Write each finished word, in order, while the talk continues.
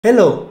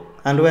Hello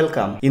and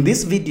welcome. In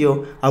this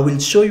video, I will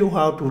show you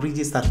how to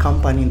register a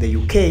company in the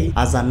UK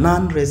as a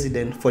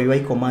non-resident for your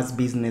e-commerce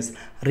business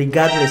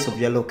regardless of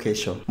your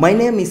location. My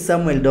name is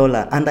Samuel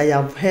Dollar and I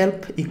have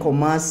helped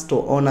e-commerce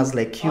store owners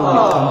like you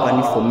with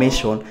company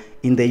formation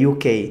in the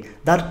UK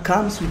that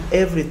comes with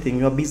everything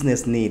your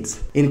business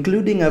needs,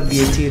 including a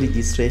VAT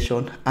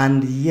registration,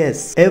 and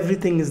yes,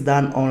 everything is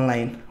done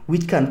online,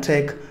 which can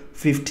take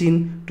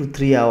 15 to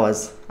 3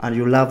 hours, and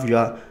you'll have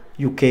your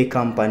UK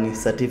company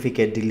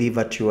certificate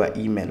delivered to your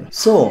email.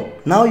 So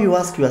now you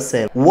ask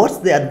yourself, what's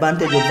the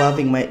advantage of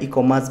having my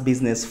e-commerce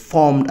business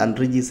formed and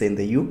registered in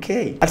the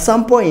UK? At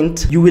some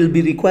point, you will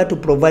be required to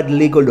provide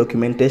legal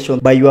documentation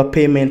by your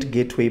payment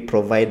gateway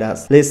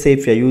providers. Let's say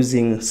if you're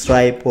using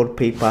Stripe or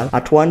PayPal,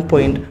 at one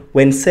point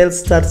when sales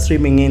start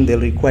streaming in,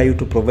 they'll require you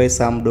to provide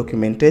some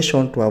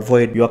documentation to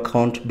avoid your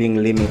account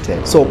being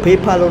limited. So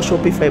PayPal or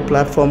Shopify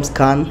platforms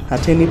can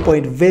at any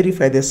point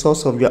verify the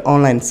source of your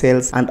online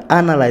sales and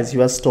analyze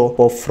your store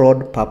for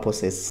fraud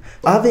purposes.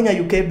 Having a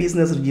UK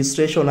business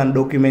registration and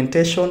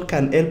documentation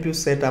can help you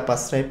set up a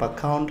Stripe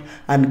account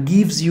and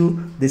gives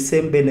you the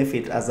same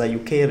benefit as a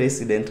UK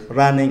resident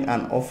running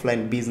an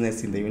offline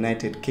business in the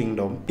United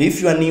Kingdom.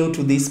 If you are new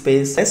to this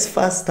space, let's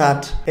first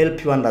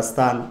help you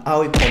understand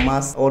how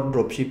e-commerce or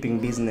dropshipping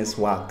business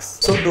works.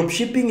 So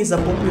dropshipping is a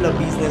popular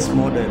business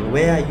model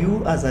where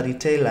you as a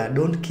retailer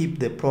don't keep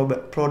the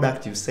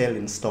product you sell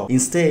in store.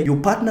 Instead, you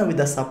partner with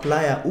a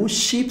supplier who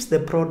ships the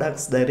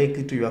products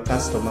directly to your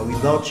customer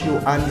without you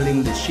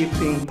handling the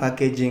shipping,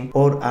 packaging,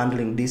 or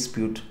handling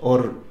dispute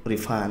or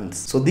refunds.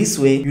 So this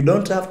way, you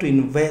don't have to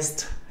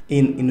invest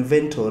in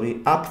inventory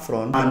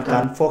upfront and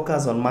can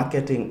focus on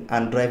marketing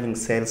and driving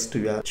sales to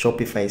your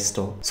Shopify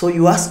store. So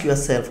you ask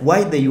yourself,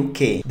 why the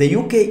UK? The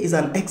UK is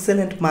an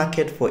excellent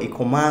market for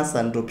e-commerce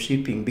and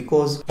dropshipping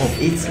because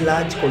of its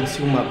large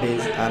consumer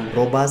base and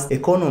robust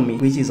economy,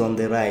 which is on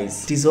the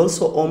rise. It is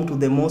also home to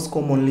the most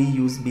commonly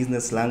used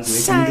business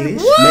language,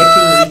 English,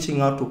 making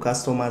reaching out to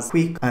customers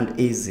quick and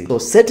easy. So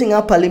setting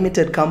up a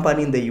limited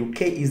company in the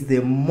UK is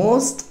the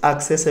most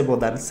accessible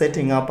than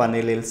setting up an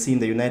LLC in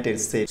the United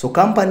States. So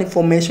company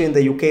formation in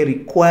the UK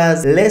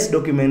requires less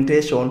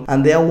documentation,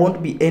 and there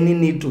won't be any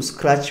need to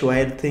scratch your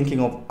head thinking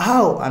of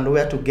how and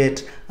where to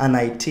get an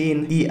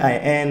ITIN,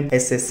 EIN,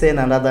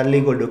 SSN, and other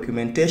legal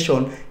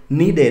documentation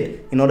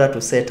needed in order to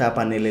set up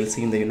an LLC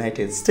in the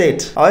United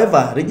States.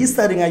 However,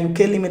 registering a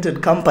UK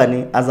limited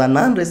company as a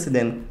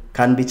non-resident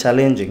can be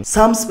challenging.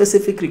 Some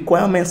specific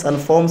requirements and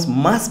forms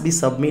must be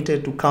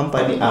submitted to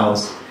Company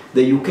House,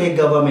 the UK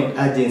government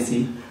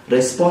agency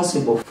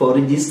responsible for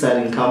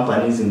registering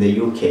companies in the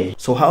UK.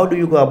 So how do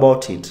you go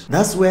about it?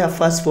 That's where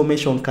Fast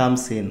Formation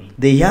comes in.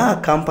 They are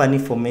a company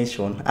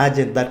formation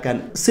agent that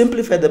can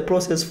simplify the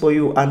process for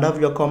you and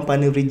have your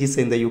company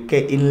registered in the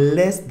UK in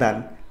less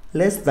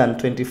than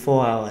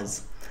 24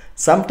 hours.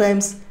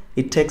 Sometimes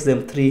it takes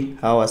them 3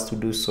 hours to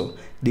do so,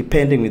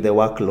 depending with the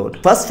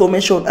workload. Fast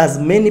Formation has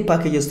many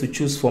packages to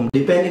choose from,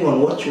 depending on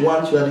what you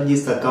want your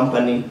registered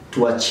company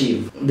to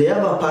achieve. They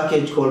have a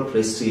package called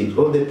Prestige,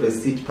 or the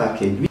Prestige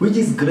package, which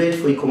is great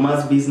for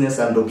e-commerce business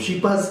and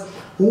dropshippers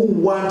who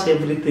want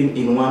everything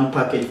in one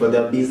package for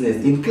their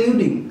business,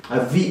 including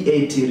a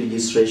VAT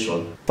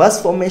registration.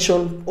 Fast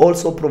Formation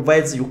also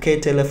provides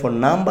UK telephone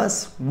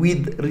numbers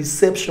with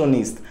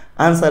receptionists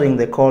answering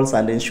the calls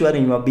and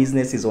ensuring your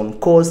business is on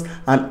course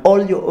and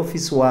all your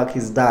office work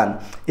is done,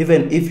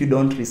 even if you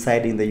don't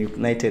reside in the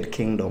United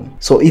Kingdom.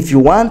 So if you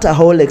want a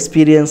whole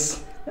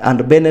experience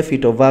and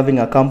benefit of having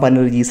a company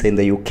registered in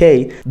the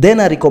UK,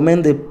 then I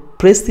recommend the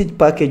Prestige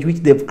package, which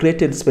they've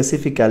created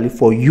specifically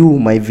for you,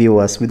 my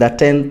viewers, with a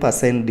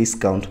 10%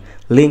 discount.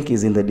 Link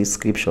is in the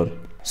description.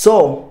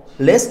 So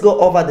let's go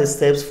over the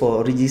steps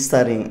for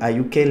registering a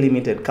UK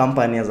limited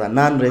company as a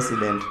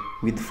non-resident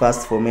with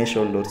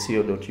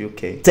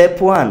fastformation.co.uk.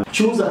 Step 1.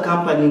 Choose a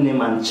company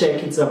name and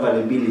check its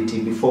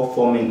availability before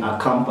forming a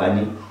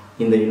company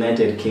in the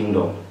United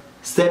Kingdom.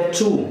 Step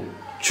 2.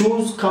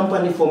 Choose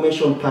company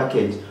formation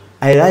package.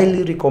 I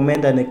highly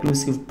recommend an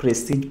exclusive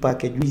Prestige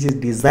package which is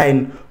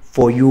designed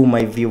for you,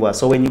 my viewer.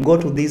 So when you go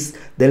to the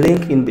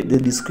link in the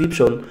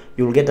description,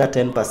 you'll get a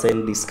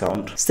 10%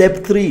 discount.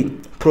 Step 3.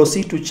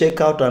 Proceed to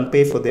checkout and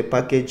pay for the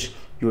package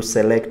you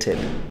selected.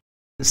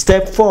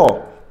 Step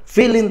 4.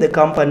 Fill in the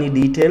company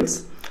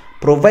details.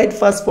 Provide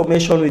Fast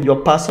Formation with your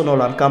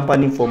personal and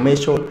company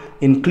information,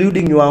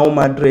 including your home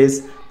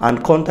address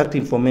and contact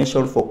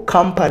information for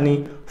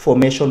company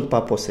formation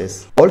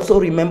purposes. Also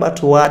remember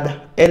to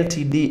add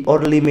LTD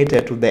or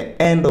limited to the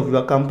end of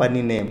your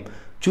company name.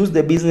 Choose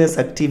the business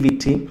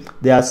activity.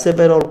 There are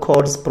several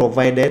codes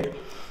provided.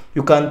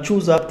 You can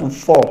choose up to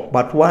 4,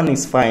 but 1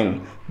 is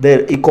fine.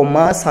 The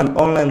e-commerce and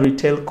online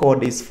retail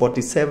code is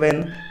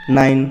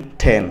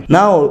 47910.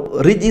 Now,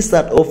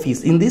 registered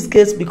office. In this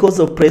case, because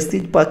the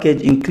Prestige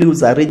package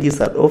includes a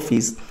registered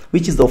office,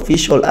 which is the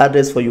official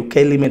address for UK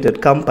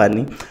limited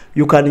company,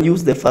 you can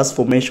use the Fast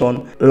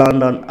Formation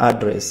London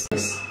address.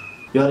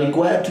 You are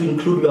required to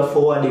include your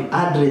forwarding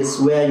address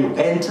where you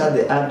enter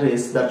the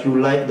address that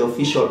you like the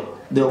official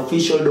the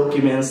official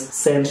documents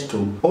sent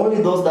to.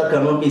 Only those that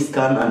cannot be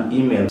scanned and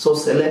emailed. So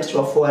select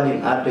your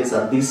forwarding address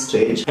at this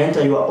stage.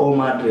 Enter your home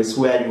address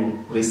where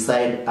you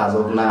reside as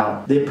of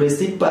now. The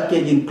Prestige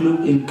package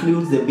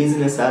includes the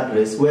business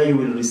address where you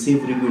will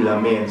receive regular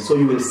mail. So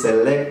you will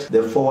select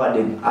the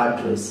forwarding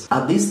address.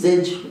 At this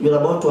stage, you're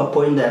about to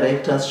appoint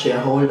directors,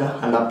 shareholder,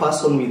 and a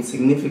person with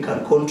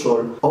significant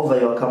control over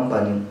your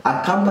company.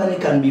 A company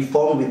can be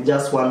formed with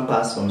just one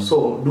person.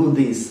 So do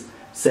this.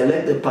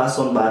 Select the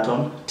person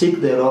button,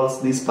 tick the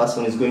roles this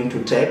person is going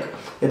to take,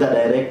 either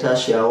director,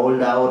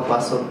 shareholder, or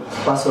person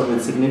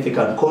with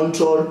significant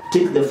control.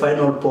 Tick the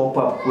final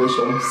pop-up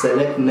question,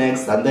 select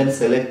next, and then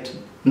select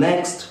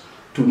next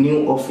to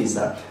new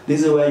officer.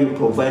 This is where you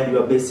provide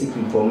your basic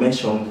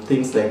information,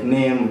 things like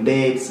name,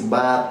 dates,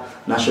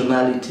 birth,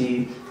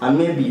 nationality, and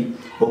maybe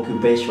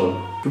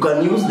occupation. You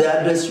can use the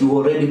address you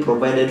already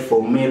provided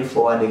for mail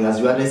forwarding as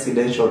your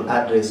residential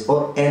address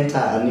or enter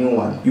a new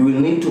one. You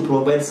will need to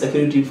provide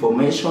security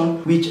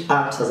information which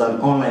acts as an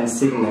online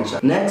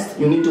signature. Next,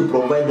 you need to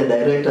provide the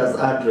director's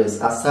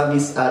address, a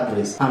service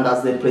address, and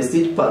as the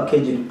Prestige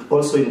package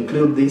also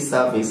include this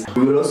service,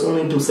 you will also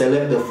need to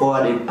select the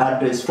forwarding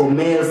address for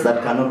mails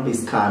that cannot be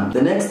scanned.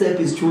 The next step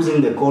is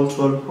choosing the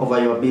control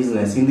over your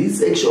business. In this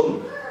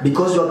section,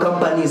 because your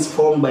company is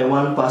formed by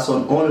one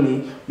person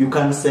only, you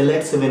can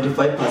select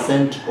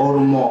 75% or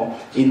more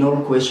in all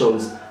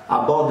questions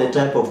about the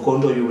type of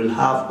control you will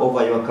have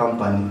over your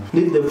company.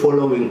 Leave the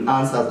following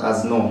answers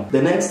as no.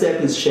 The next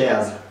step is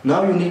shares.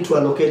 Now you need to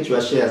allocate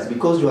your shares.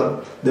 Because you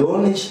are the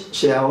only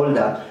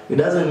shareholder, it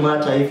doesn't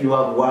matter if you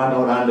have 1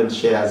 or 100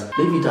 shares.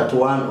 Leave it at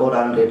 1 or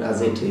 100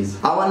 as it is.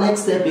 Our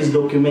next step is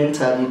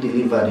documentary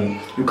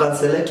delivery. You can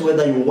select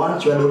whether you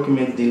want your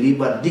documents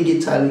delivered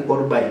digitally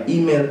or by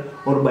email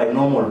or by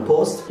normal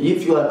post.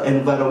 If you are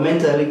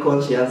environmentally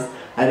conscious,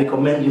 I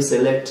recommend you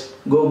select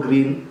Go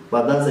Green,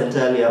 but that's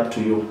entirely up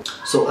to you.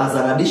 So as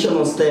an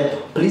additional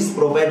step, please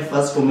provide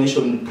first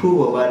formation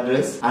proof of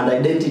address and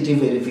identity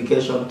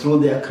verification through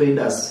their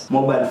Credas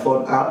mobile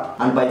phone app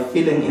and by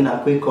filling in a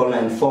quick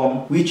online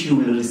form which you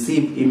will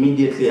receive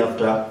immediately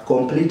after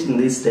completing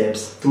these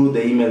steps through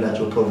the email that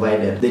you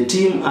provided. The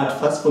team at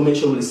First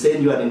Formation will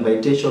send you an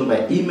invitation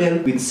by email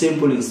with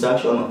simple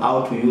instruction on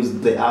how to use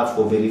the app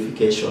for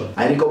verification.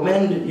 I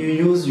recommend you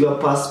use your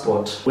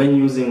passport when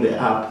using the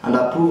app, and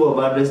a proof of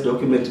address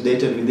document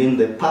dated within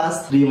the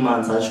past 3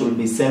 months and should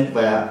be sent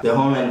via the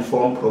online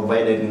form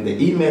provided in the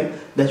email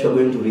that you are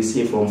going to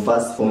receive from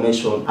First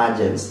Formation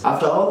agents.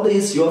 After all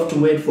this, you have to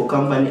wait for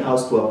Company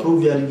House to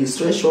approve your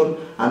registration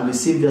and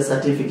receive your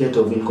certificate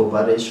of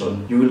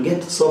incorporation. You will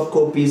get soft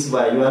copies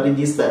via your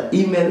registered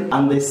email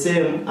and the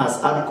same as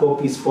hard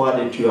copies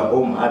forwarded to your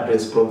home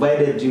address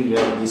provided during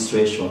your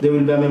registration. There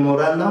will be a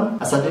memorandum,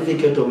 a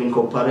certificate of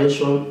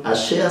incorporation, a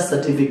share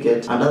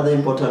certificate, and other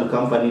important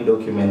company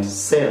documents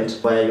sent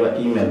via your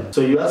email.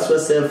 So you ask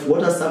yourself,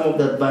 what are some of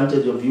the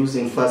advantages of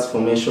using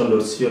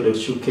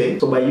firstformation.co.uk?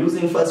 So by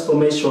using First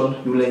Formation,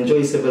 you will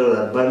enjoy several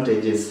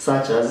advantages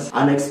such as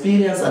an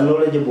experienced and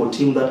knowledgeable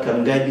team that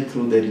can guide you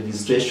through the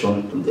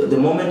registration. The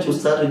moment you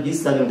start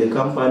registering the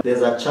company,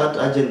 there's a chat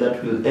agent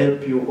that will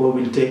help you or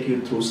will take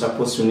you through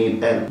suppose you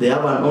need help. They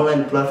have an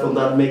online platform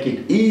that make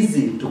it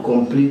easy to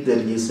complete the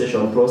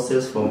registration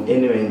process from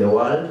anywhere in the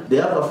world. They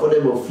have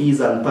affordable fees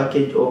and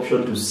package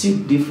options to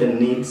suit different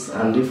needs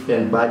and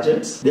different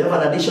budgets. They have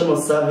an additional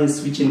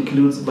service which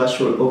includes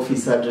virtual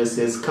office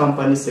addresses,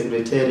 company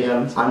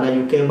secretariat, and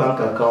a UK bank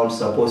account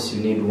suppose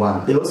you need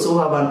one. They also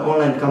have an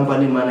online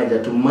company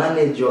manager to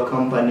manage your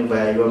company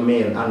via your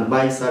mail and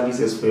buy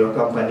services for your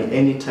company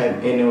anytime,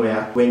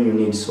 anywhere, when you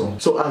need so.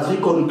 So as we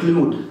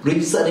conclude,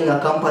 registering a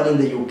company in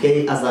the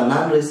UK as a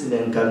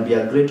non-resident can be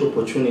a great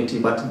opportunity,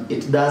 but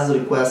it does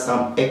require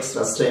some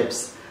extra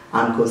steps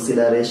and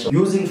consideration.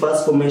 Using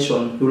First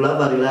Formation, you'll have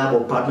a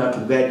reliable partner to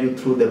guide you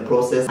through the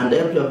process and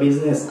help your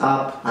business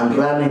up and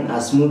running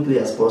as smoothly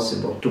as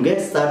possible. To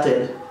get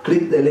started,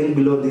 click the link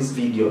below this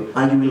video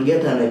and you will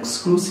get an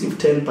exclusive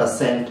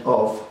 10%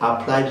 off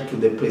applied to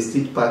the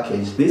Prestige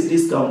package. This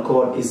discount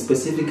code is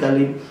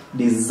specifically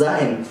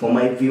designed for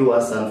my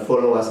viewers and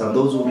followers and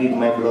those who read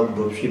my blog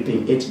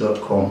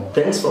dropshipping8.com.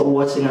 Thanks for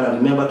watching, and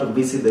remember to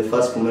visit the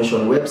First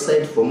Formation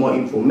website for more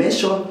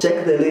information.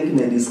 Check the link in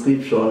the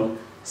description.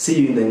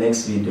 See you in the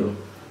next video.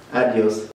 Adios.